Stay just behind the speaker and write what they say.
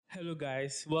Hello,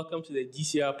 guys. Welcome to the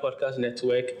GCR Podcast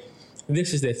Network.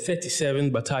 This is the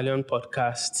 37th Battalion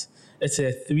Podcast. It's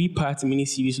a 3-part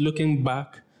mini-series looking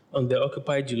back on the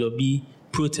Occupy Julorbi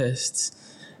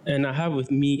Protests. And I have with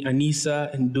me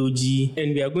Anissa and Doji,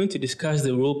 and we are going to discuss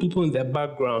the role people in the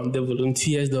background, the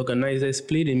volunteers, the organizers,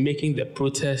 played in making the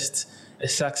protest a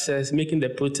success, making the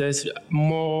protest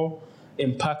more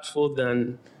impactful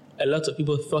than a lot of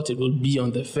people thought it would be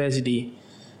on the first day.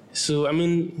 So,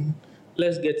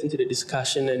 let's get into the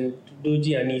discussion. And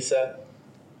Doji, Anissa,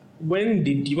 when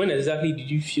exactly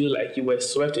did you feel like you were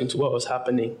swept into what was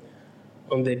happening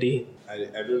on the day? I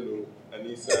don't know.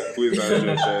 Anissa, who is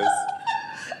answering first?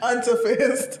 Answer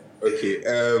first.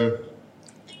 Okay.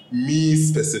 Me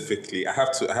specifically, I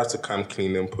have to come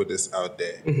clean and put this out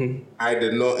there. Mm-hmm. I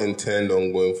did not intend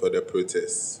on going for the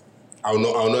protest. I'll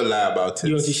not lie about it.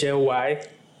 You want to share why?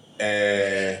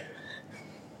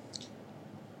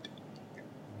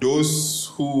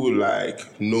 Those who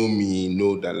know me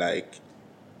know that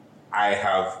I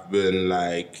have been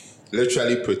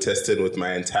literally protesting with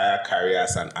my entire career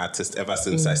as an artist ever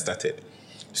since I started.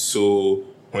 So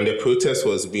when the protest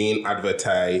was being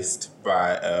advertised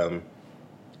by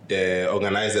the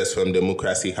organizers from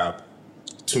Democracy Hub,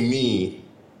 to me,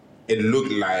 it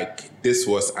looked like this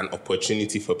was an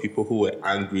opportunity for people who were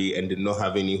angry and did not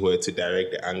have anywhere to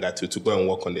direct the anger to go and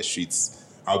walk on the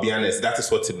streets. I'll be honest, that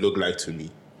is what it looked like to me.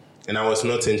 And I was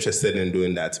not interested in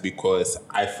doing that because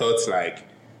I felt like,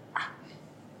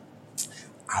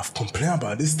 I've complained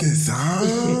about these things.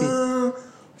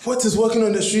 What is walking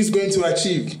on the streets going to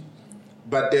achieve?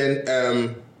 But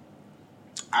then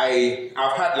I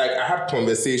had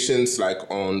conversations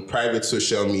on private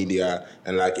social media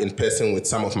and in person with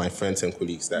some of my friends and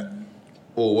colleagues that,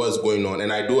 what's going on?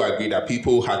 And I do agree that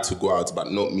people had to go out,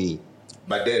 but not me.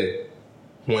 But then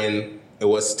when it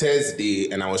was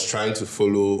Thursday and I was trying to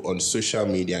follow on social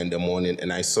media in the morning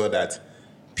and I saw that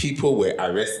people were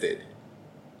arrested.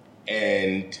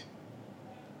 And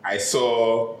I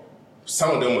saw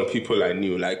some of them were people I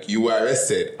knew. You were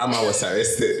arrested, Amma was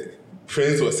arrested,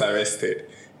 Prince was arrested.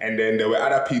 And then there were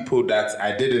other people that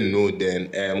I didn't know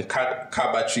then, car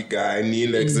battery guy,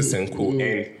 Neil Lexus and co.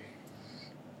 And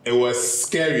it was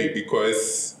scary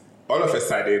because all of a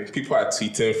sudden people are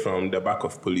tweeting from the back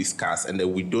of police cars and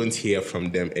then we don't hear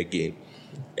from them again.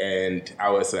 And I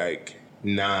was like,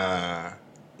 nah,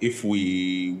 if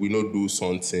we not do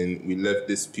something, we left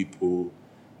these people,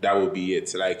 that will be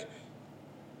it.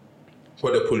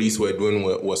 What the police were doing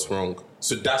was wrong.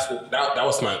 So that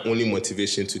was my only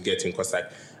motivation to get in, because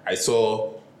I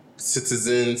saw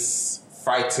citizens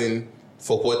fighting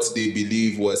for what they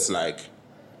believe was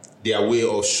their way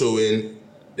of showing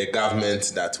the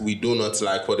government that we do not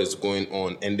like what is going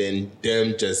on, and then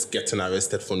them just getting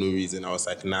arrested for no reason. I was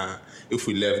like, nah, if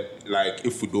we left,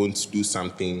 if we don't do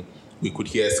something, we could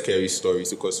hear scary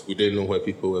stories because we didn't know where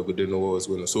people were, we didn't know what was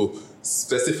going on. So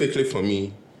specifically for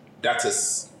me, that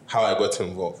is how I got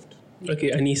involved.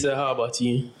 Okay, Anissa, how about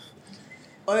you?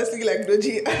 Honestly,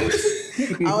 Doji,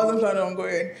 I wasn't planning on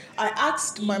going. I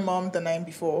asked my mom the night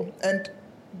before, and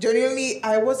genuinely,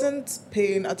 I wasn't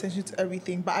paying attention to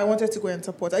everything, but I wanted to go and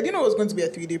support. I didn't know it was going to be a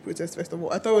 3-day protest, first of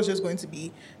all. I thought it was just going to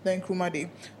be the Nkrumah Day.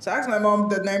 So I asked my mom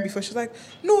the night before. She's like,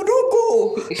 no, don't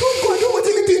go. Don't go. I don't want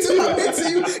anything to happen to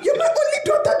you. You're my only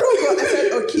daughter. Don't go. I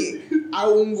said, okay, I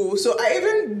won't go. So I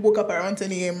even woke up around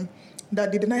 10 a.m.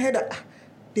 that day. Then I heard that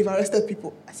they've arrested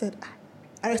people. I said,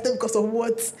 arrested because of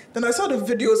what? Then I saw the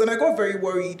videos and I got very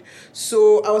worried.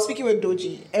 So I was speaking with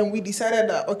Doji and we decided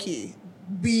that, okay,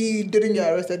 we didn't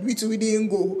get arrested. We didn't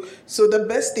go. So the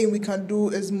best thing we can do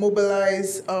is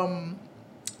mobilize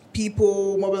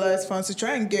people, mobilize funds to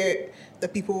try and get the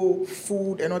people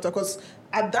food and water. Because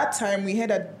at that time, we heard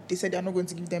that they said they're not going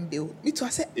to give them bail. Me too, I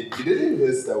said... It didn't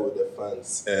even start with the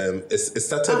funds. It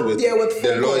started with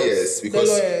the lawyers.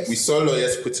 Because we saw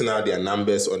lawyers putting out their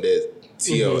numbers on the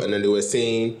TL, and then they were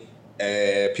saying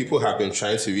people have been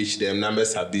trying to reach them,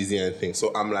 numbers are busy and things.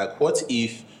 So I'm like, what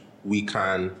if we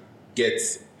can get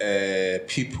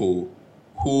people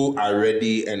who are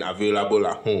ready and available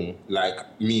at home, like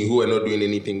me, who are not doing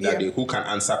anything that day, who can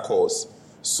answer calls.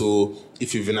 So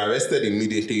if you've been arrested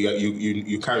immediately,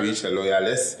 you can't reach a lawyer.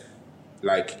 Let's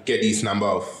get these number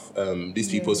of these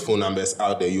people's phone numbers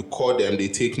out there. You call them, they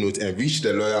take note and reach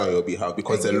the lawyer on your behalf,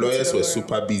 because the lawyers were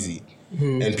super busy.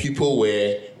 And people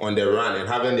were on the run and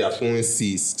having their phones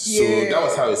seized. So that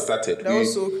was how it started. That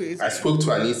was so crazy. I spoke to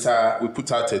Anissa, we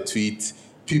put out a tweet.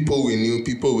 People we knew,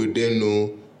 people we didn't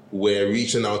know were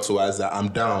reaching out to us that I'm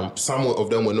down. Some of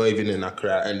them were not even in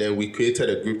Accra. And then we created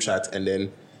a group chat and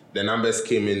then the numbers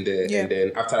came in there. And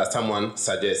then after that, someone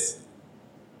suggests,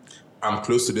 I'm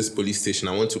close to this police station.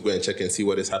 I want to go and check and see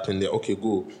what is happening there. Okay,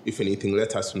 go. If anything,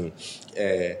 let us know.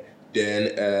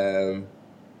 Then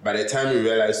by the time we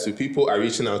realized, people are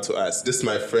reaching out to us. This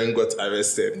my friend got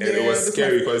arrested, and it was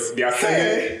scary because they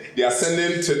are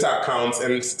sending Twitter accounts,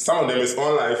 and some of them is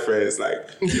online friends. Like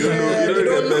you don't know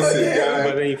the person,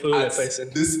 but then you follow the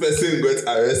person. This person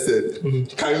got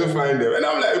arrested. Can you find them? And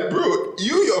I'm like, bro,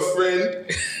 your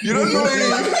friend, you don't know him.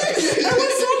 That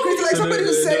was so crazy. Like somebody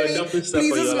who sent me, please,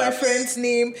 this is my friend's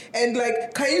name, and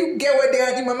like, can you get where they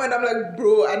are in my mind? I'm like,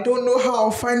 bro, I don't know how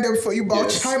I'll find them for you, but I'll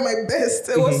try my best.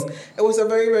 It was a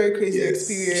very, very crazy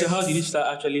experience. So how did you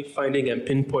start actually finding and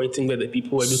pinpointing where the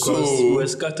people were, because we were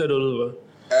scattered all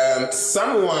over?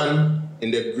 Someone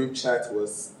in the group chat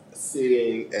was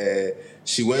saying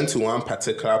she went to one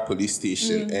particular police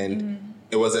station, and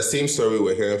it was the same story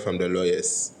we're hearing from the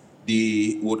lawyers.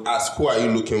 They would ask, who are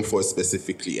you looking for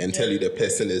specifically, and tell you the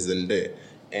person isn't there.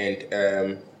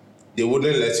 And they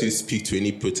wouldn't let you speak to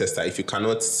any protester if you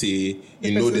cannot say,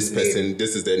 you know this person,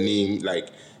 this is the name, like,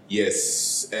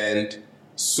 yes. And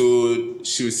so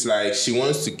she was like, she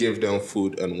wants to give them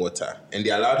food and water, and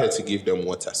they allowed her to give them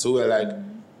water. So we're like,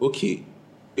 okay,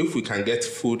 if we can get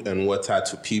food and water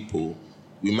to people,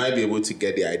 we might be able to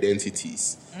get their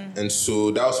identities. And so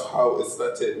that was how it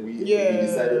started. We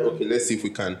decided, okay, let's see if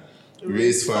we can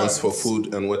raise funds for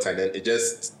food and water. And then it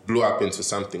just blew up into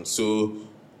something. So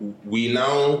we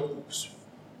now,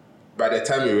 by the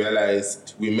time we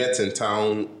realized, we met in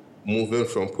town, moving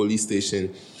from police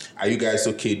station. Are you guys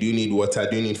okay? Do you need water?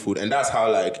 Do you need food? And that's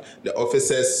how, like, the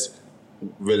officers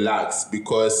relax,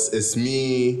 because it's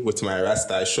me with my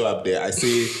Rasta. I show up there. I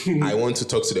say, I want to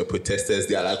talk to the protesters.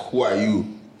 They are like, who are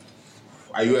you?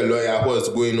 Are you a lawyer? What's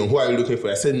going on? Who are you looking for?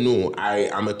 I said, no, I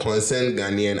am a concerned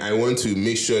Ghanaian. I want to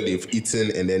make sure they've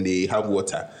eaten and then they have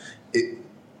water.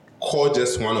 Call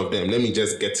just one of them. Let me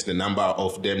just get the number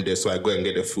of them there so I go and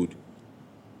get the food.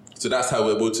 So that's how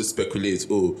we're able to speculate.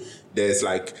 Oh, there's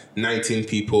like 19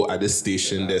 people at this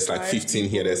station. There's like 15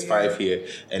 here. There's 5 here.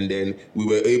 And then we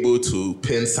were able to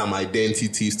pin some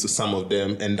identities to some of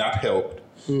them, and that helped.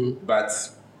 But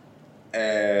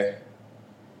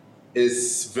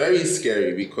it's very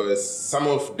scary because some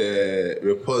of the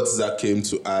reports that came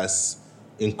to us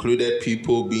included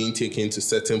people being taken to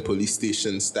certain police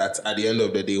stations that at the end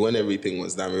of the day, when everything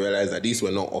was done, we realized that these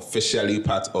were not officially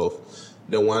part of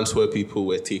the ones where people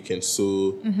were taken.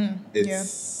 So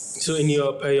So in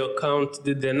your count,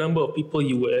 did the number of people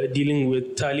you were dealing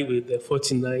with tally with the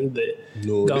 49,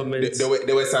 the government?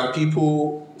 There were some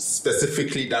people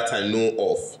specifically that I know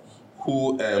of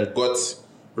who got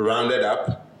rounded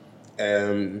up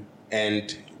and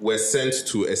were sent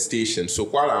to a station. So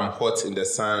while I'm hot in the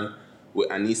sun with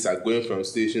Anissa, going from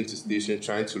station to station,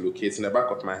 trying to locate, in the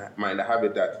back of my mind, I have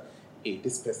it that, hey,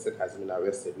 this person has been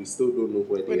arrested. We still don't know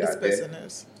where they are. This person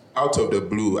is. Out of the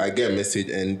blue, I get a message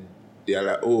and they are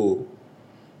like, oh,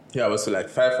 yeah, also like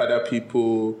 5 other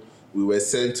people. We were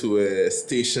sent to a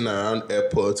station around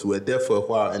airport. We were there for a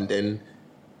while, and then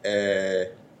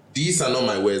these are not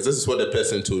my words. This is what the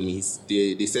person told me.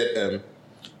 They said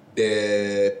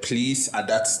the police at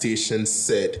that station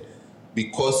said,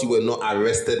 because you were not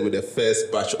arrested with the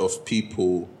first batch of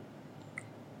people,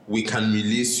 we can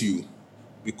release you.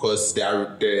 Because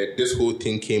this whole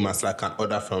thing came as like an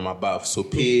order from above. So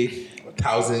pay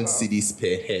 1,000 cedis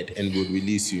per head and we'll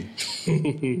release you.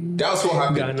 That's what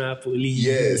happened. Ghana police.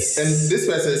 Yes. And this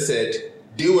person said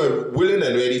they were willing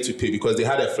and ready to pay because they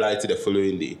had a flight the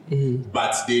following day.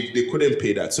 But they couldn't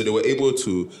pay that. So they were able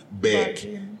to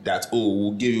beg that,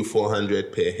 we'll give you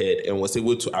 400 per head, and was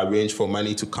able to arrange for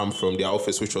money to come from their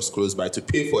office, which was close by, to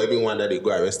pay for everyone that they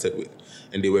got arrested with.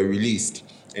 And they were released.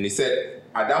 And he said,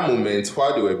 at that moment,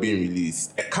 while they were being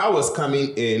released, a car was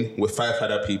coming in with 5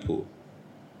 other people,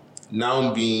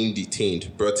 now being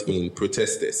detained, brought in,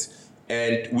 protesters.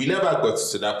 And we never got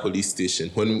to that police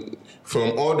station.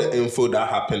 From all the info that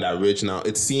happened at Regional,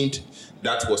 it seemed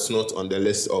that was not on the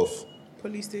list of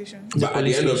police station. But at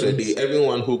the end of the day,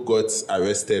 everyone who got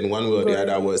arrested, one way or the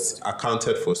other, was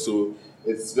accounted for. So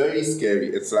it's very scary.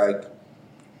 It's like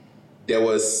there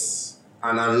was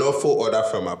an unlawful order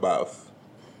from above.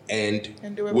 And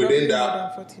within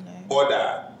that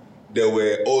order, there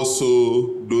were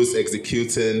also those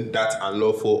executing that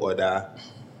unlawful order,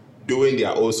 doing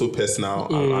their also personal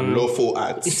unlawful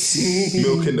acts,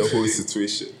 milking the whole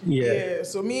situation. Yeah.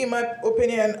 So me, in my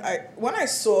opinion, when I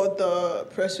saw the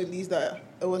press release that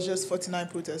it was just 49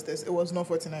 protesters, it was not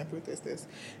 49 protesters.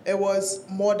 It was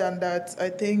more than that. I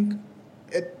think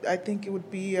it would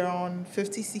be around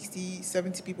 50, 60,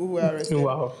 70 people who were arrested.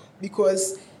 Wow.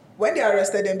 Because when they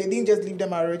arrested them, they didn't just leave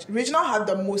them at Regional had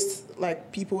the most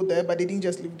like people there, but they didn't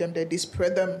just leave them there. They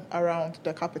spread them around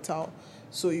the capital.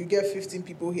 So you get 15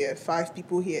 people here, 5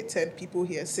 people here, 10 people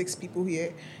here, 6 people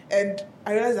here. And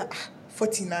I realized that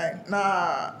 49.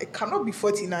 Nah, it cannot be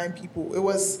 49 people. It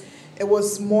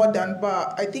was more than,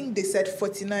 but I think they said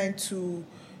 49 to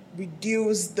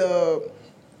reduce the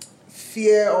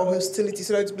fear or hostility.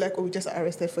 So it's like, oh, we just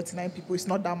arrested 49 people. It's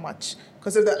not that much.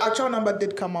 Because if the actual number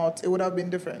did come out, it would have been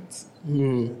different.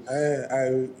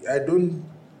 I don't,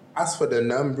 as for the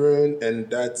numbering, and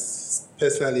that's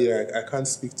personally, I can't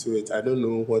speak to it. I don't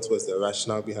know what was the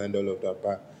rationale behind all of that.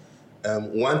 But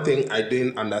one thing I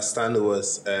didn't understand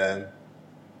was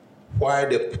why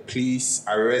the police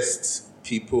arrest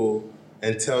people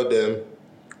and tell them,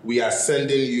 we are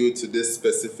sending you to this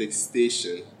specific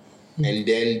station. And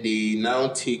then they now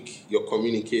take your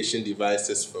communication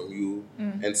devices from you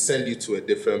and send you to a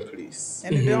different place.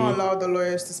 And they don't allow the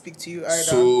lawyers to speak to you either.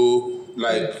 So,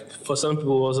 like... For some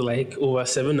people, it was like over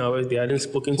 7 hours, they hadn't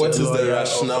spoken to What the lawyer. is the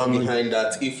rationale behind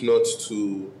that, if not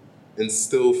to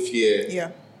instill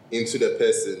fear into the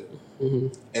person?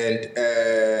 And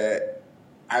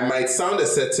I might sound a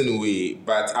certain way,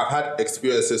 but I've had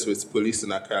experiences with police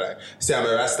in Accra. Like, say I'm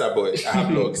a Rasta boy, I have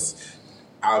logs.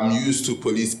 I'm used to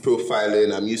police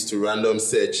profiling, I'm used to random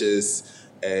searches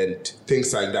and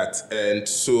things like that. And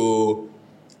so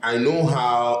I know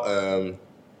how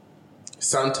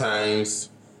sometimes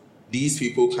these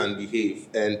people can behave.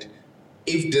 And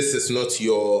if this is not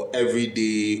your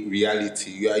everyday reality,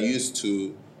 you are used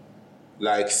to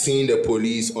like seeing the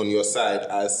police on your side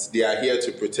as they are here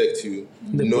to protect you.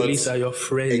 The police are your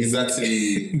friend.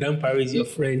 Exactly. Dampare is your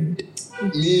friend.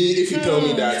 Me, if you tell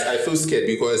me that, I feel scared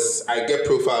because I get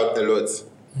profiled a lot.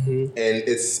 And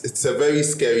it's a very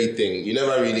scary thing. You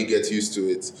never really get used to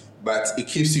it. But it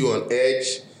keeps you on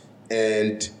edge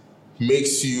and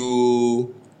makes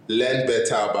you learn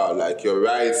better about like your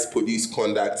rights, police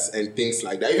conducts, and things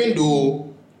like that. Even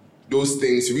though those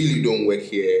things really don't work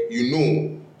here, you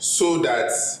know, so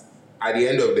that at the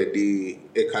end of the day,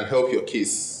 it can help your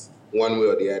case one way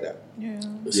or the other. Yeah.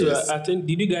 So Yes. I think,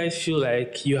 did you guys feel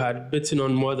like you had bitten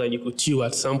on more than you could chew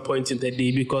at some point in the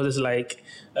day? Because it's like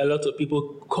a lot of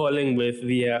people calling with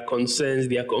their concerns,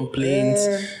 their complaints,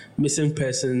 missing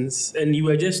persons, and you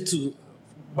were just two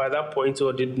by that point,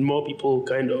 or did more people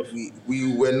kind of?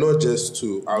 We were not just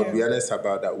two. I'll be honest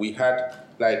about that. We had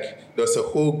like, there was a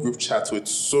whole group chat with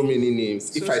so many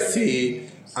names. If I say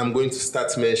I'm going to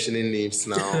start mentioning names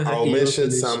now, I'll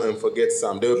mention some and forget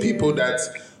some. There were people that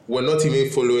were not even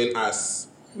following us.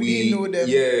 We didn't know them.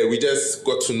 Yeah, we just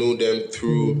got to know them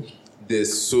through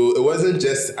this. So it wasn't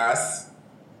just us.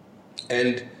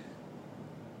 And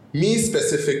me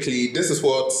specifically, this is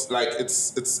what, like,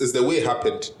 it's the way it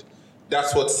happened.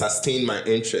 That's what sustained my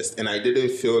interest. And I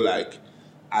didn't feel like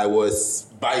I was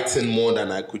biting more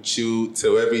than I could chew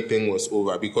till everything was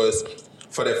over. Because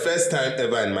for the first time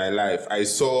ever in my life, I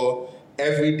saw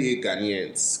everyday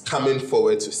Ghanaians coming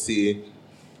forward to say,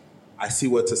 I see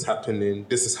what is happening,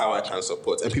 this is how I can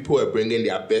support. And people were bringing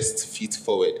their best feet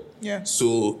forward. Yeah.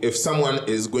 So if someone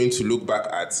is going to look back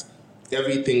at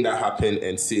everything that happened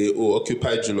and say, oh,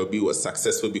 Occupy Julorbi was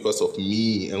successful because of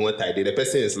me and what I did, the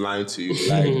person is lying to you.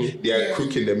 Like, they are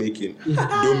crook in the making.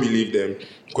 Don't believe them.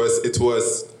 Because it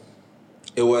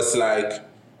was like...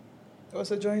 It was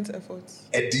a joint effort.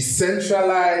 A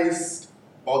decentralized,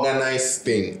 organized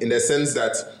thing, in the sense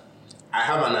that I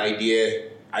have an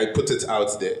idea, I put it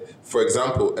out there. For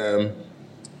example,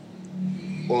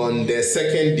 on the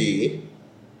second day,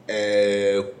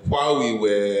 while we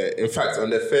were, in fact, on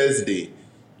the first day,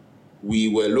 we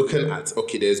were looking at,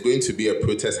 okay, there's going to be a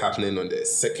protest happening on the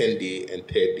second day and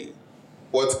third day.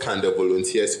 What can the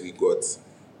volunteers we got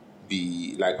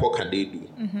be, like, what can they do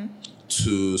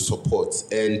to support?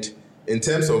 And in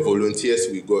terms of volunteers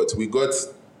we got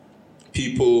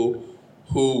people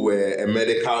who were a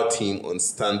medical team on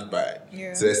standby.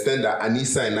 Yeah. To the extent that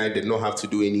Anissa and I did not have to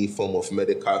do any form of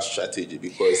medical strategy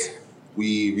because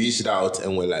we reached out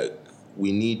and were like,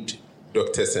 we need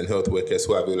doctors and health workers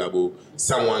who are available.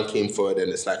 Someone came forward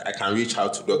and it's like, I can reach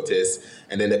out to doctors.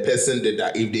 And then the person did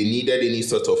that. If they needed any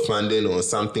sort of funding or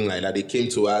something like that, they came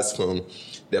to us from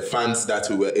the funds that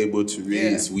we were able to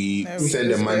raise. Yeah. We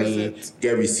send the money,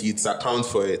 get receipts, account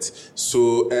for it.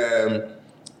 So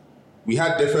we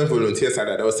had different volunteers like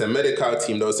that. There was a medical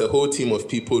team. There was a whole team of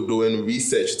people doing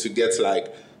research to get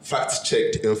like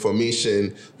fact-checked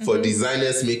information for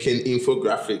designers making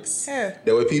infographics. Yeah.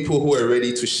 There were people who were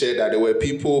ready to share that. There were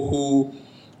people who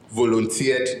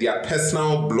volunteered their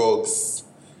personal blogs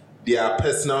their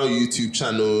personal YouTube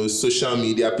channels, social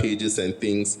media pages and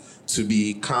things to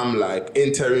become like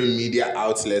interim media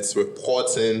outlets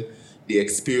reporting the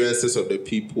experiences of the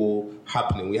people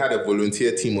happening. We had a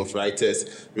volunteer team of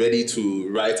writers ready to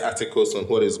write articles on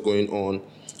what is going on.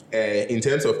 In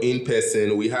terms of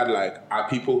in-person, we had like our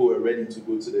people who were ready to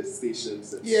go to the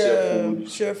stations and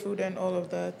share food and all of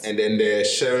that. And then the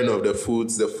sharing of the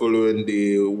foods, the following,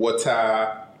 the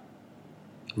water,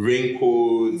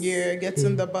 raincoats. Yeah,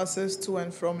 getting the buses to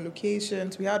and from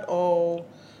locations. We had all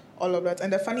of that.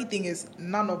 And the funny thing is,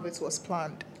 none of it was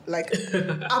planned. Like,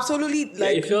 absolutely,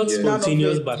 like, it felt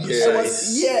spontaneous, but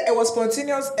it was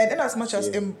spontaneous. And in as much as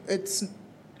it's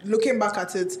looking back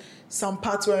at it, some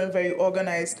parts weren't very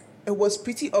organized. It was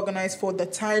pretty organized for the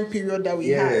time period that we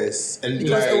had. Yes, and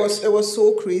because it was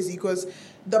so crazy. Because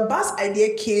the bus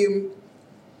idea came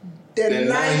the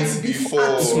night before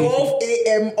at 12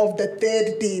 a.m. of the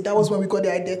third day. That was when we got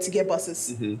the idea to get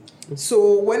buses. Mm-hmm.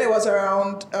 So when it was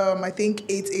around, I think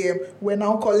 8 a.m., we're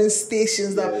now calling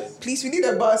stations that, please, we need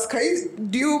a bus. Can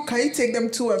you take them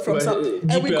to and from some?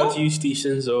 And we got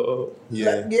stations or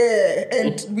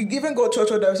and we even got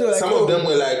church orders. So like, some of them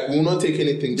were like, we'll not take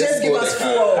anything. Just give us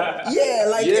fuel.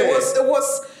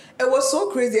 It was so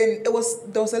crazy, and there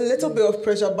was a little bit of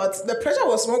pressure, but the pressure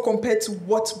was more compared to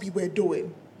what we were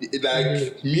doing.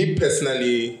 Like me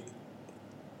personally,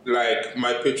 like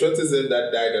my patriotism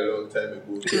that died a long time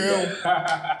ago.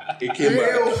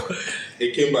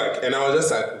 It came back, and I was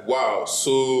just like, wow.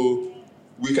 So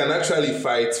we can actually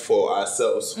fight for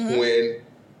ourselves when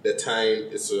the time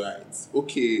is right.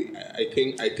 Okay, I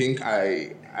think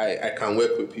I can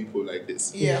work with people like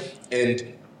this. Yeah, and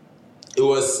it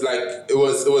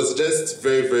was just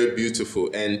very, very beautiful.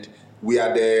 And we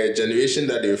are the generation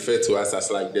that they refer to us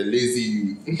as like the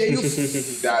lazy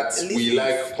youth. That we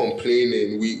like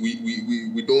complaining.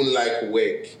 We don't like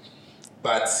work.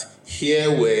 But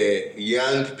here were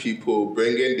young people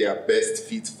bringing their best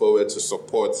feet forward to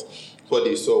support what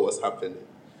they saw was happening.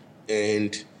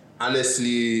 And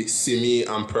honestly, Simi,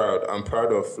 I'm proud. I'm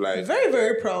proud of like very,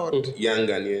 very proud. Young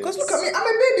Ghanaians. Because look at me, I'm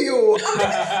a baby.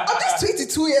 I'm just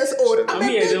 22 years old. I'm a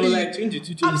baby. There were like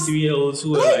 22, 23-year-olds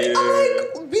who were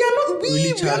we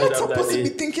are not supposed to be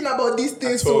thinking about these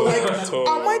things. So like,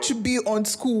 I might should be on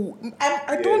school.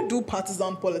 I don't do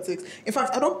partisan politics. In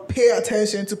fact, I don't pay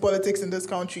attention to politics in this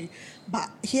country. But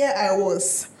here I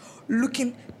was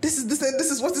looking. This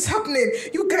is what is happening.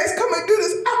 You guys come and do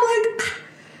this. I'm like,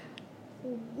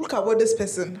 look at what this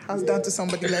person has done to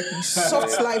somebody like me.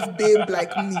 Soft life babe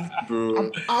like me. Bro.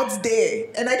 I'm out there.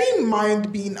 And I didn't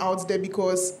mind being out there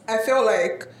because I felt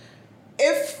like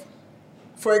if,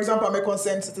 for example, I'm a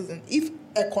concerned citizen, if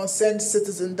a concerned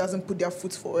citizen doesn't put their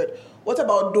foot forward, what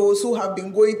about those who have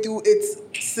been going through it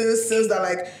since that,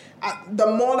 like, the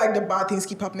more like the bad things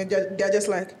keep happening, they're just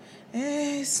like,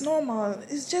 it's normal.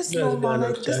 It's just normal.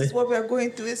 Like, this is what we are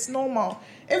going through. It's normal.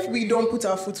 If we don't put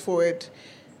our foot forward,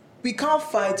 we can't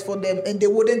fight for them, and they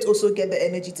wouldn't also get the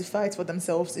energy to fight for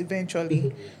themselves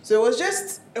eventually. So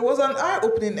it was an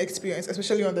eye-opening experience,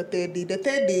 especially on the third day. The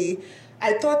third day,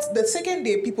 I thought the second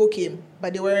day people came,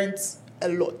 but they weren't a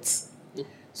lot.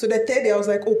 So the third day I was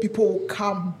like, people will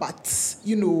come, but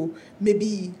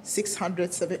maybe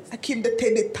 600, 700. I came the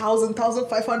third day, 1,000,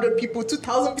 1,500 people,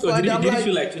 2,000 people. Did it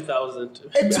feel like 2,000?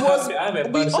 It was. I have a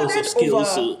bad sense of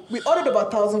scale, we ordered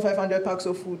about 1,500 packs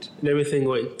of food. And everything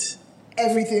went.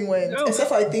 Everything went, except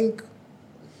for I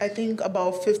think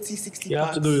about 50, 60 you packs.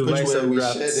 have to do with rice and we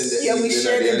wraps.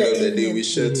 shared in the evening. We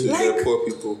shared to the poor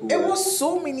people. It was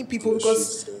so many people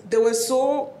because they were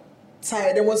so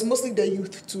tired. It was mostly the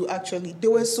youth too, actually. They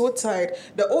were so tired.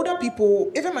 The older people,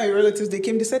 even my relatives, they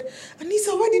came, they said,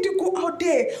 Anissa, why did you go out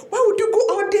there? Why would you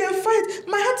go out there and fight?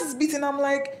 My heart is beating. I'm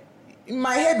like, in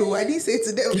my head, I didn't say it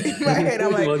to them. In my head,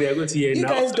 I'm like, well, you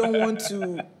guys don't want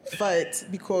to fight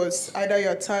because either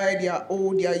you're tired, you're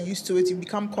old, you're used to it, you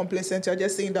become complacent, you're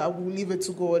just saying that we'll leave it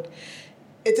to God.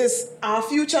 It is our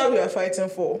future we are fighting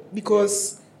for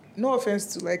because, no offense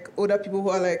to like older people who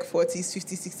are like 40s,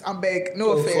 56, I'm beg,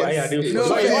 no offense. Why are they no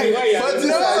offense?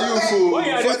 Why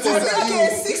are they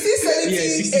offense?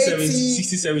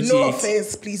 60, 70, 80. No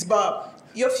offense, please, but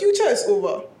your future is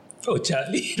over. Oh,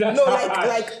 Charlie. No,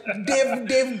 like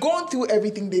they've gone through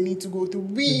everything they need to go through.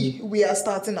 We are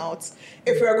starting out.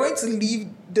 If we are going to leave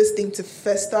this thing to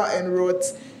fester and rot,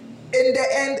 in the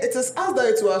end, it is us that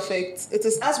it will affect. It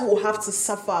is us who will have to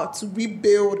suffer, to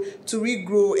rebuild, to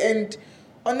regrow. And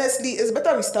honestly, it's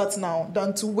better we start now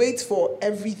than to wait for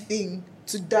everything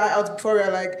to die out before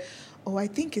we're like, I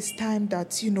think it's time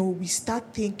that, we start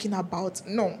thinking about...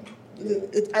 No,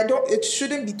 it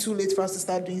shouldn't be too late for us to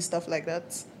start doing stuff like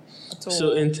that. at all.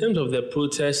 So in terms of the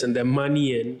protests and the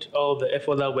money and all the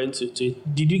effort that went to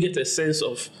it, did you get a sense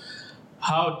of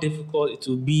how difficult it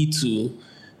would be to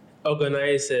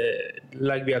organize,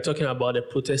 like we are talking about the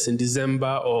protests in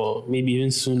December or maybe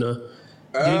even sooner?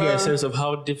 Do you get a sense of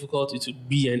how difficult it would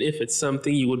be, and if it's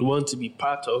something you would want to be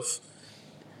part of,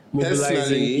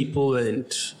 mobilizing people? And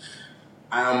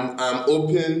I'm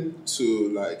open to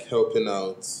like helping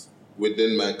out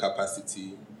within my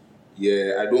capacity.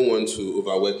 Yeah, I don't want to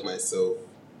overwork myself.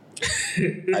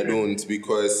 I don't,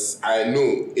 because I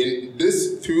know in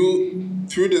this through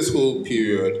this whole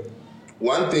period,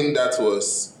 one thing that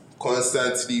was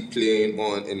constantly playing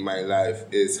on in my life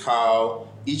is how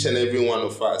each and every one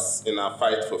of us in our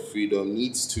fight for freedom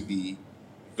needs to be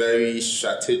very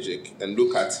strategic and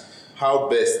look at how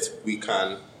best we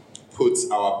can put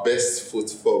our best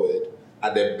foot forward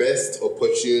at the best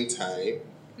opportune time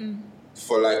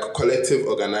for like collective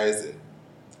organizing.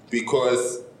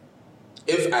 Because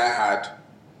if I had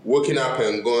woken up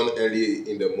and gone early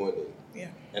in the morning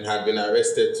and had been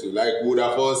arrested too, like would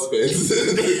have all spent.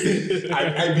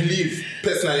 I believe,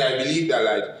 personally, I believe that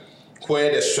like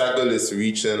where the struggle is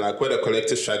reaching, like where the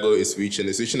collective struggle is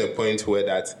reaching a point where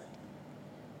that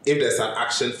if there's an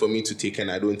action for me to take and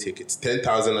I don't take it,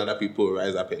 10,000 other people will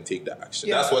rise up and take that action.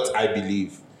 Yeah. That's what I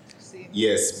believe.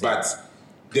 Yes, but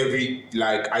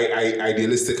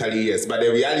idealistically, yes. But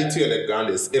the reality on the ground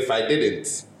is if I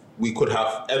didn't, we could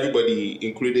have, everybody,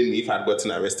 including me, if I'd gotten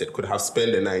arrested, could have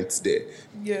spent the night there.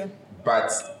 Yeah.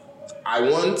 But I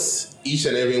want each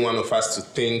and every one of us to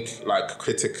think like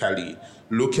critically,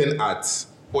 looking at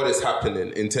what is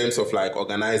happening in terms of like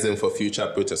organizing for future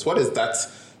protests. What is that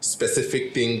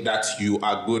specific thing that you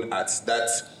are good at, that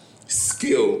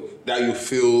skill that you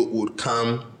feel would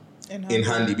come in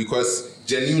handy? Because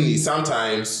genuinely,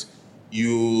 sometimes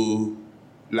you,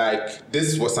 like,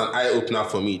 this was an eye-opener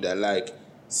for me, that like,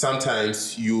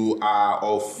 sometimes you are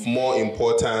of more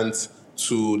importance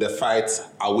to the fight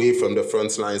away from the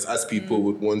front lines as people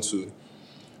would want to.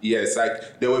 Yes,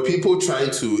 like there were people trying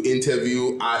to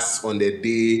interview us on the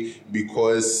day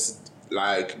because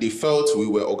like they felt we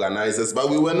were organizers, but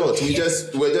we were not. We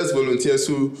were just volunteers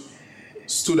who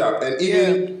stood up. And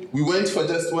even we went for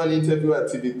just one interview at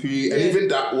TV3, and even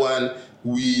that one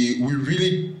we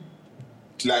really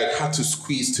like had to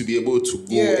squeeze to be able to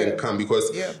go and come,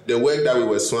 because the work that we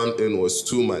were swamped in was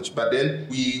too much. But then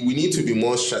we need to be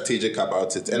more strategic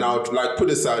about it. And I would like put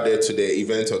this out there to the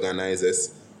event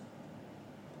organizers.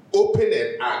 Open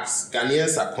and ask.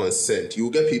 Ghanaians are concerned. You'll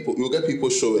get people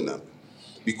showing up.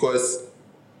 Because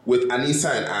with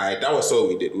Anissa and I, that was all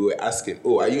we did. We were asking,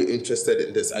 are you interested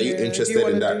in this? Are you interested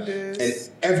in that? And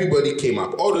everybody came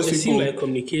up. All those people. It seems like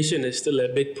communication is still a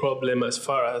big problem as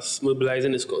far as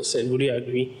mobilizing is concerned. Would you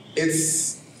agree?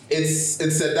 It's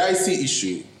a dicey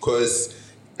issue because,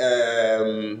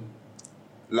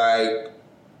 like,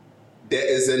 there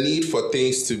is a need for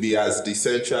things to be as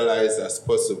decentralized as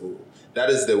possible. That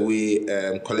is the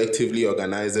way collectively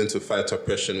organizing to fight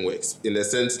oppression works, in the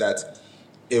sense that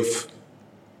if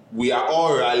we are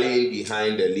all rallying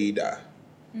behind the leader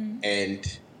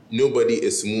and nobody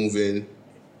is moving,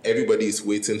 everybody is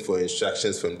waiting for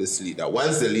instructions from this leader.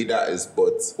 Once the leader is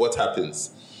bought, what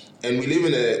happens? And we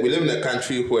live in a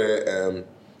country where,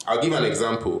 I'll give an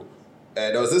example.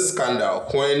 There was this scandal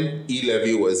when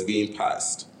e-levy was being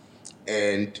passed,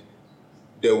 and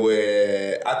there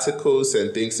were articles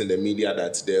and things in the media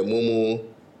that the Momo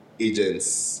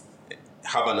agents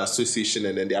have an association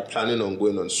and then they are planning on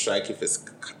going on strike if it's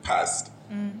passed.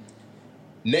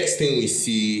 Next thing we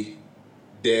see,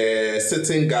 the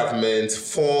sitting government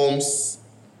forms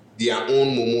their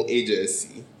own Momo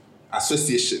agency,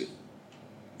 association,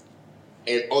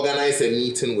 and organize a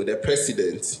meeting with the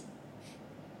president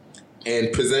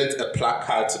and present a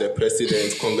placard to the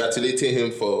president congratulating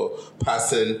him for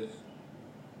passing.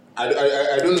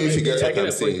 I don't know if you get what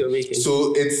I'm saying.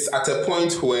 So it's at a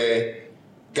point where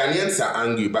Ghanaians are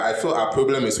angry, but I feel our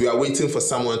problem is we are waiting for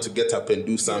someone to get up and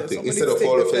do something instead of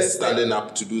all of us standing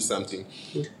up to do something.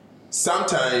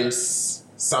 Sometimes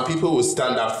some people will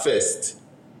stand up first,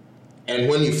 and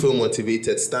when you feel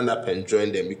motivated, stand up and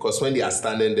join them, because when they are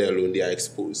standing there alone, they are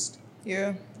exposed.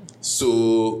 Yeah.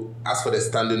 So as for the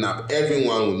standing up,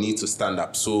 everyone will need to stand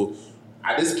up. So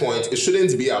at this point, it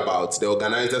shouldn't be about the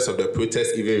organizers of the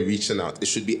protest even reaching out. It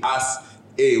should be us.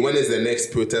 Hey, when is the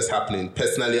next protest happening?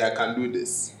 Personally, I can do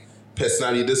this.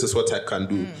 Personally, this is what I can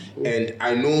do. And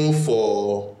I know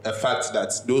for a fact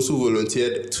that those who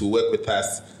volunteered to work with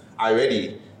us are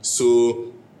ready.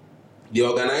 So the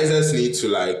organizers need to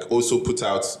like also put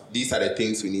out, these are the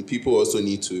things we need. People also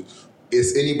need to,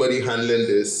 is anybody handling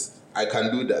this? I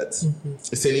can do that.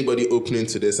 Is anybody opening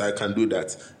to this? I can do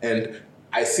that. And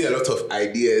I see a lot of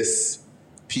ideas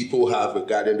people have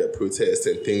regarding the protests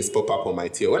and things pop up on my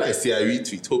tier. When I see, I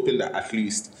retweet, hoping that at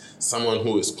least someone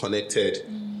who is connected,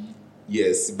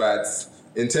 yes. But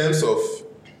in terms of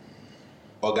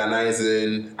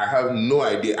organizing, I have no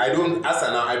idea. I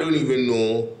don't even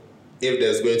know if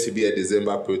there's going to be a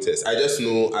December protest. I just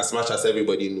know as much as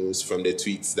everybody knows from the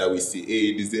tweets that we see,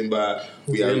 hey, December,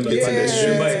 we are getting the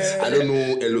streets. I don't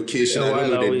know a location, I don't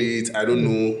know the date, I don't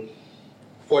know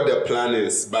what the plan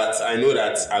is, but I know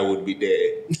that I would be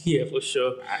there. Yeah, for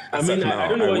sure. I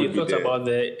don't know what you thought about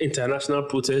the international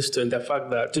protest and the fact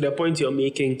that, to the point you're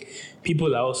making,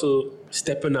 people are also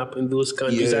stepping up in those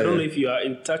countries. I don't know if you are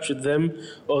in touch with them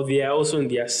or they are also in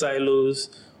their silos,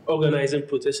 organizing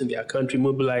protests in their country,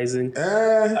 mobilizing.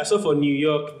 I saw for New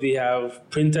York, they have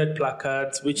printed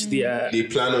placards, which they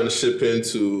plan on shipping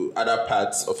to other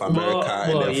parts of America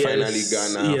and then finally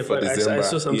Ghana for December. I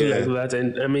saw something like that,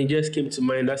 and it just came to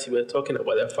mind as you were talking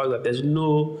about the fact that there's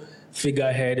no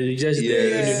figurehead, it's just the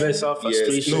universal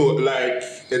frustration. No, like,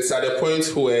 it's at the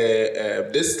point where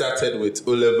this started with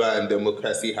Oliver and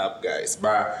Democracy Hub guys,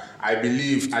 but I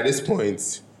believe at this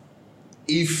point,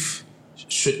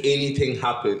 should anything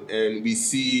happen and we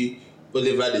see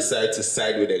Oliver decide to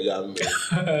side with the government,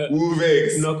 who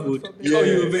vex? Not good. Yeah. Oh,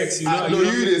 you vex. You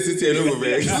the city and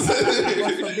vex.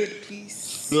 God forbid,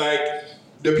 please. Like,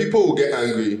 the people will get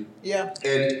angry. Yeah.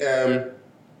 And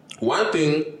one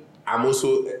thing I'm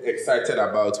also excited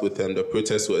about with the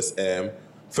protest was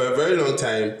for a very long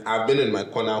time, I've been in my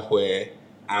corner where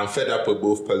I'm fed up with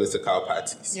both political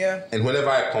parties. Yeah. And whenever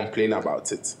I complain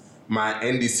about it, my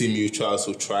NDC mutuals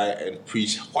will try and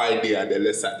preach why they are the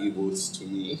lesser evils to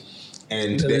me.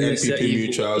 And the NPP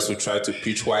mutuals will try to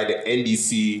preach why the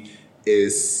NDC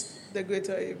is the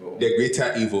greater evil. The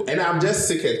greater evil. And I'm just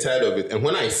sick and tired of it. And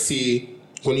when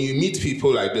you meet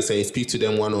people like this and you speak to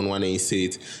them one-on-one and you say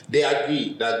it, they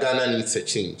agree that Ghana needs a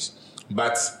change.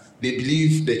 But they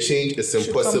believe the change is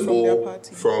impossible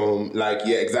from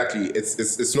exactly.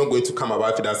 It's not going to come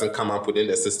about if it doesn't come up within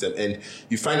the system. And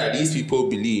you find that these people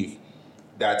believe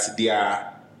that they are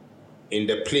in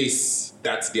the place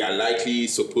that they are likely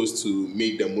supposed to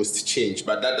make the most change.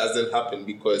 But that doesn't happen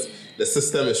because the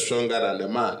system is stronger than the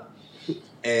man.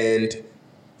 And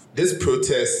this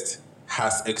protest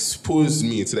has exposed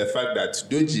me to the fact that,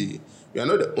 Doji, you are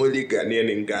not the only Ghanaian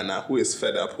in Ghana who is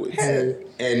fed up with.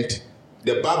 And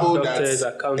the bubble doctors,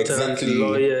 accountants,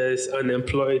 lawyers,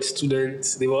 unemployed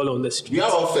students, they're all on the street. We are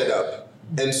all fed up.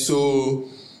 And so,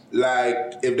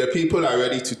 if the people are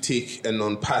ready to take a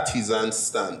non-partisan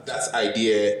stand, that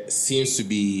idea seems to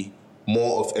be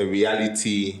more of a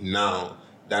reality now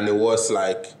than it was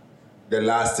the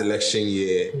last election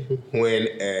year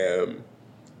when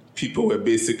people were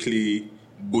basically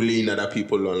bullying other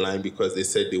people online because they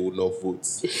said they would not vote.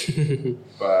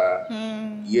 But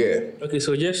Okay,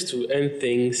 so just to end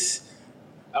things,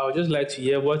 I would just like to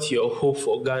hear what your hope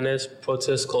for Ghana's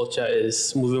protest culture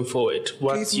is moving forward.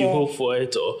 What you hope for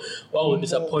it, or what would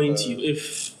disappoint you?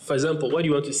 If, for example, what do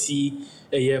you want to see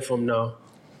a year from now?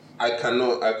 I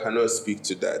cannot speak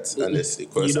to that, honestly,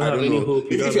 because I don't know.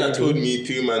 Hope, if you had told me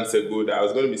 3 months ago that I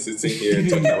was going to be sitting here and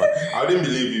talking about it, I wouldn't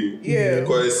believe you. Yeah.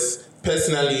 Because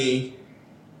personally,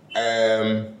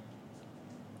 in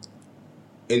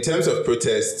terms of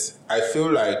protests, I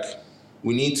feel like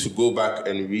we need to go back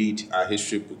and read our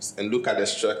history books and look at the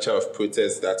structure of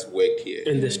protests that work here.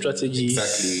 And the strategies.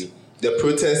 Exactly. The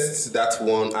protests that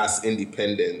won us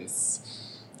independence.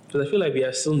 Because I feel like we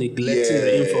are still neglecting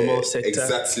the informal sector.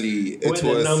 Exactly.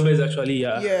 The numbers actually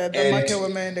are. Yeah, the market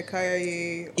women, the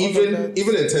KIA,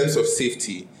 even in terms of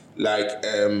safety,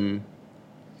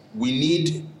 we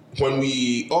need, when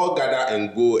we all gather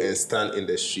and go and stand in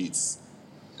the streets,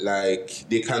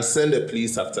 they can send the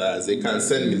police after us, they can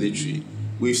send military.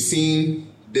 We've seen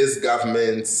this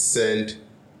government send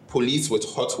police with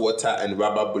hot water and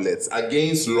rubber bullets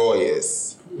against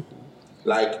lawyers.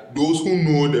 Those who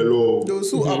know the law. Those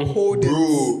who uphold it.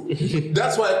 Bro,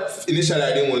 that's why initially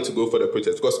I didn't want to go for the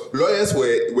protest, because lawyers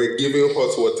were giving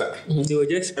hot water. They were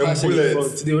just passing in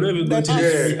front. They were not even going to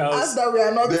the house. As that we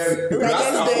are not. We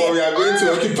are going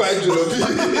to Occupy Julorbi.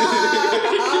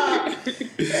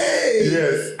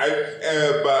 Yes,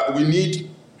 but we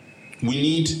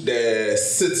need the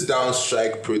sit-down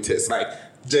strike protest.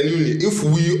 Genuinely, if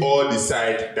we all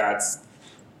decide that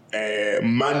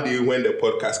Monday when the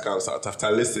podcast comes out, after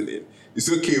listening, it's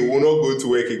okay, we'll not go to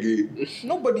work again.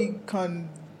 Nobody can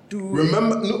do.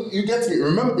 Remember, no, you get me.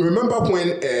 Remember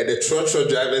when the trotro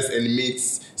drivers and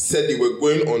mates said they were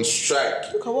going on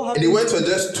strike, Look at what and they went happened.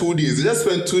 for just 2 days. They just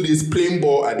spent 2 days playing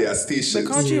ball at their stations.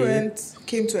 The country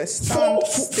came to a standstill.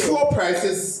 Fuel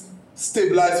prices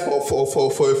stabilized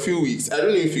for a few weeks. I don't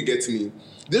know if you get me.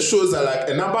 This shows that like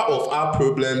a number of our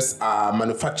problems are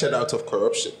manufactured out of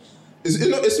corruption.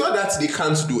 It's not that they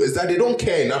can't do, it's that they don't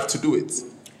care enough to do it.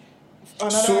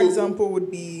 Another example would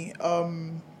be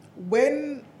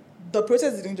when the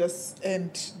protest didn't just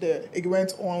end, it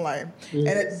went online, and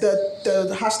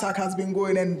the hashtag has been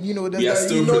going, and We are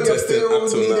still protesting up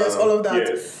till leaders, now. all of that.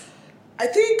 Yes. I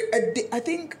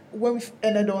think when we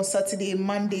ended on Saturday,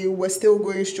 Monday, we're still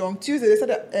going strong. Tuesday, they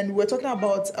said and we're talking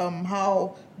about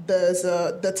how there's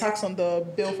the tax on the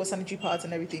bill for sanitary pads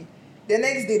and everything. The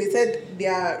next day, they said they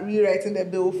are rewriting the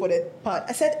bill for the pad.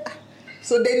 I said,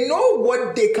 so they know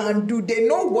what they can do. They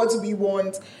know what we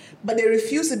want, but they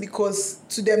refuse it because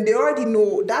to them, they already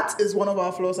know that is one of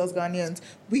our flaws as Ghanaians.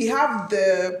 We have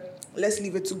the let's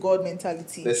leave it to God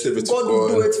mentality. Let's leave it to God will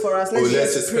do it for us. Let's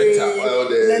just pray.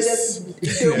 Let's just.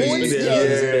 They won't.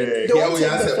 We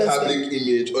have a public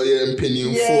image. Or you're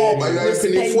opinion for, but you're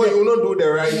opinion for. You will not do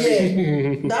the right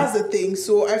thing. That's the thing.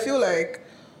 So I feel like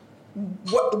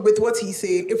with what he's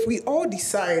saying, if we all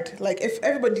decide, like if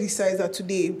everybody decides that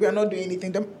today we are not doing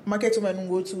anything, the market women won't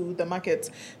go to the market,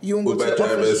 you won't go to the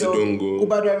office job,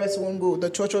 Uber drivers won't go, the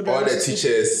church drivers, all the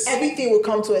teachers, everything will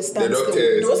come to a standstill. The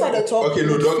doctors, those are the top. Okay,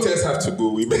 no, doctors have to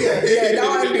go.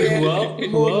 That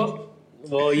one.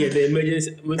 Well, yeah, the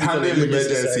emergency. Handle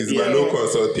emergencies, but no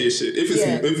consultation.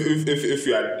 If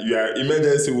you are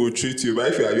emergency will treat you,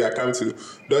 but if you are coming to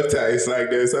doctor, it's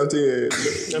like there's something.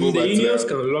 The unions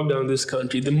can lock down this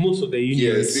country. The most of the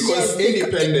unions. Yes, because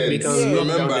independence. They can lock down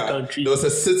the Remember, country. there was a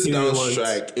sit-down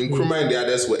strike. Nkrumah and the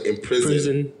others were in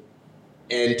prison.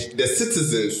 And the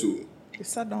citizens who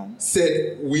sat down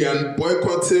said we are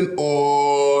boycotting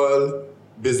all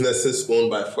businesses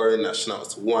owned by foreign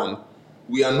nationals. One,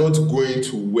 we are not going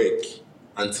to work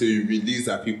until you release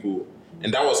our people.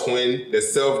 And that was when the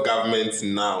self-government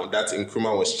now that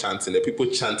Nkrumah was chanting, the people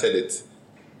chanted it.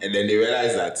 And then they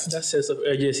realized that sense of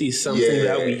urgency is something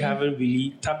that we haven't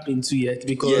really tapped into yet.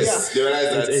 Because they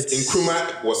realized that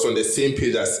Nkrumah was on the same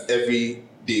page as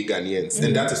everyday Ghanaians.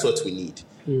 And that is what we need.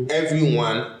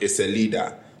 Everyone is a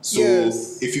leader. So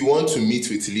if you want to meet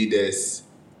with leaders,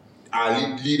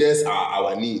 our leaders are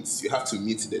our needs. You have to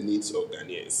meet the needs of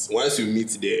Ghanaians. Once you meet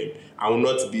them, I will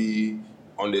not be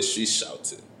on the street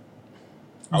shouting.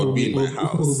 I would be in my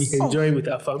house. We'll be enjoying with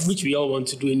our family, which we all want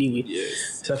to do anyway.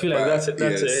 Yes. So I feel like that's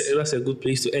a good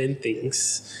place to end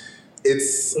things.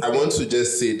 I want to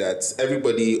just say that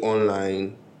everybody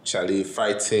online, Charlie,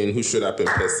 fighting, who showed up in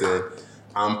person,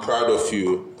 I'm proud of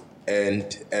you. And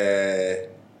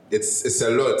it's a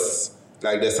lot.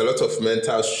 Like there's a lot of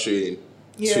mental strain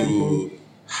to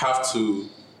have to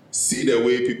see the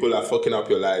way people are fucking up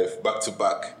your life back to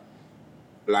back.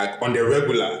 Like on the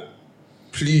regular,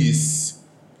 please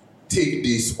take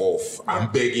this off.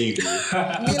 I'm begging you.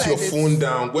 Put your phone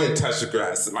down, go and touch the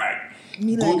grass.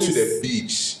 Go to the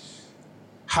beach.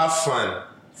 Have fun.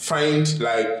 Find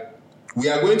we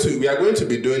are going to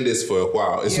be doing this for a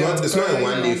while. It's not a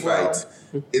one-day fight.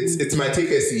 It might take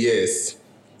us years.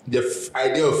 The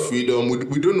idea of freedom,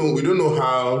 we don't know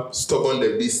how stubborn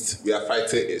the beast we are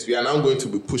fighting is. We are now going to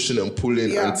be pushing and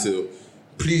pulling until.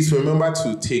 Please remember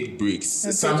to take breaks.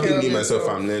 It's something me myself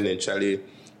I'm learning, Charlie.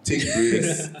 Take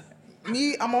breaks.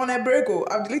 I'm on a break.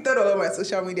 I've deleted all of my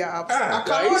social media apps. I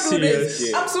cannot do this.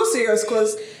 Yeah. I'm so serious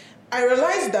because I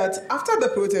realized that after the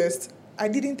protest, I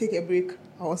didn't take a break.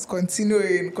 I was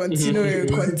continue. So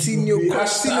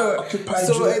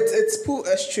it's put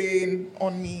a strain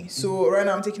on me. So right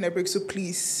now I'm taking a break. So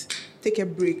please take a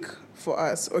break for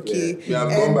us, okay? Yeah, I've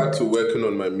gone back to working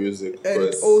on my music.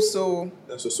 And also,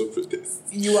 that's also protest.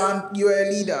 You're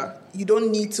a leader. You don't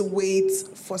need to wait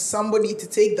for somebody to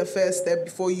take the first step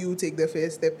before you take the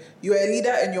first step. You're a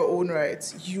leader in your own right.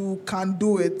 You can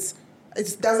do it.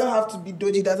 It doesn't have to be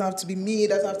Doji, it doesn't have to be me, it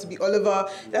doesn't have to be Oliver,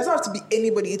 it doesn't have to be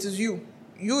anybody, it is you.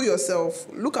 You yourself.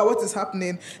 Look at what is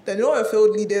happening. The No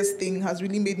Failed Leaders thing has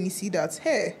really made me see that,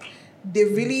 hey, they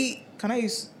really, can I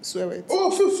use swear words?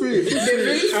 Oh, feel free. They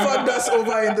really fucked us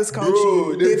over in this country.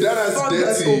 Bro, they've done us fucked dirty.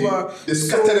 us over. They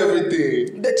scattered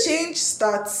everything. The change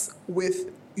starts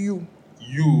with you.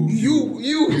 You.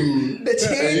 The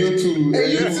change. And you too.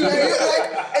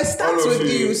 It starts with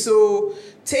you. So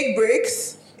take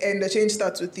breaks and the change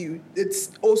starts with you. It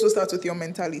also starts with your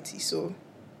mentality. So,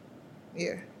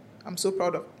 yeah. I'm so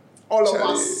proud of all of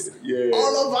us. Yeah.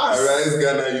 All of us. Arise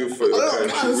Ghana youth for the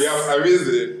country. We have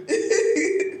arisen.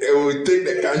 and we'll take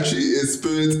the country in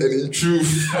spirit and in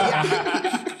truth.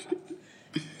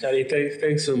 Charlie,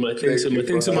 thanks so much. Thanks so much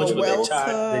for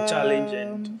the challenge,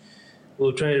 and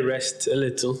we'll try and rest a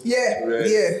little.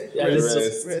 Rest,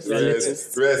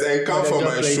 and come for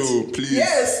my show, please.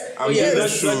 Yes. I'm doing a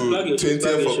show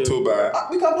 20th October.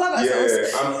 We can plug ourselves.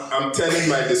 Yeah, I'm turning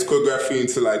my discography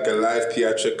into like a live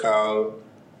theatrical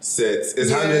set. It's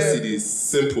 100 CDs,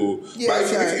 simple. Yeah,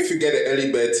 but if you get an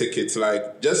early bird ticket,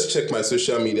 like just check my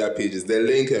social media pages. The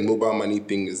link and mobile money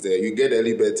thing is there. You get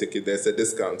early bird ticket, there's a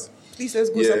discount. Please let's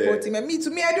go support him. And me,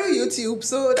 I do YouTube,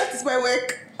 so that is my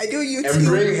work. I do YouTube. And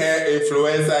bring her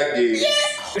influencer gig.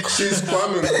 Yeah. She's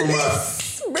Kwame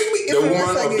Nkrumah. Bring me the influencer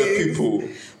woman of the gigs. people.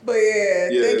 But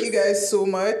thank you guys so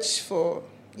much for,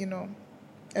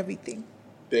 everything.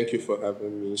 Thank you for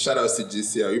having me. Shout out to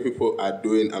GCR. You people are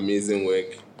doing amazing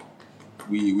work.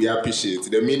 We appreciate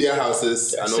it. The media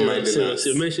houses are not minding us.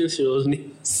 So mention Cyril's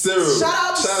name. Cyril. Shout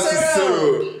out to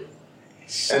Cyril.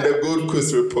 And the Gold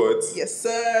Coast Report. Yes,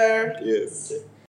 sir. Yes.